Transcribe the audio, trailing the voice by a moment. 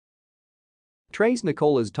Trayce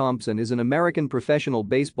Nikolas Thompson is an American professional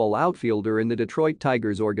baseball outfielder in the Detroit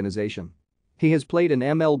Tigers organization. He has played in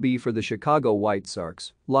MLB for the Chicago White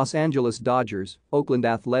Sox, Los Angeles Dodgers, Oakland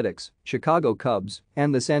Athletics, Chicago Cubs,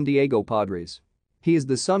 and the San Diego Padres. He is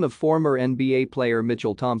the son of former NBA player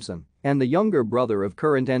Mychal Thompson and the younger brother of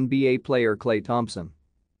current NBA player Klay Thompson.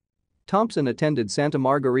 Thompson attended Santa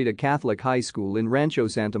Margarita Catholic High School in Rancho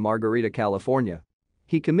Santa Margarita, California.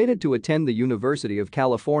 He committed to attend the University of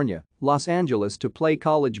California, Los Angeles to play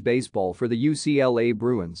college baseball for the UCLA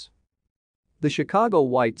Bruins. The Chicago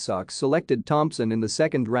White Sox selected Thompson in the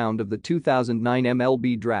second round of the 2009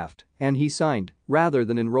 MLB draft, and he signed, rather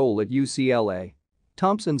than enroll at UCLA.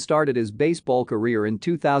 Thompson started his baseball career in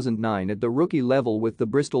 2009 at the rookie level with the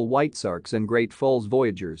Bristol White Sox and Great Falls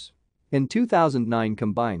Voyagers. In 2009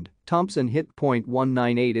 combined, Thompson hit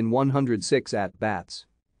 .198 in 106 at-bats.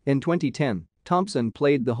 In 2010, Thompson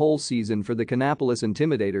played the whole season for the Kannapolis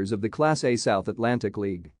Intimidators of the Class A South Atlantic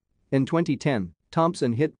League. In 2010,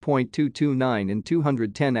 Thompson hit .229 in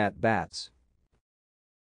 210 at-bats.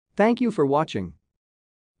 Thank you for watching.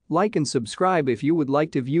 Like and subscribe if you would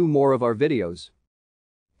like to view more of our videos.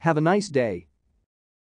 Have a nice day.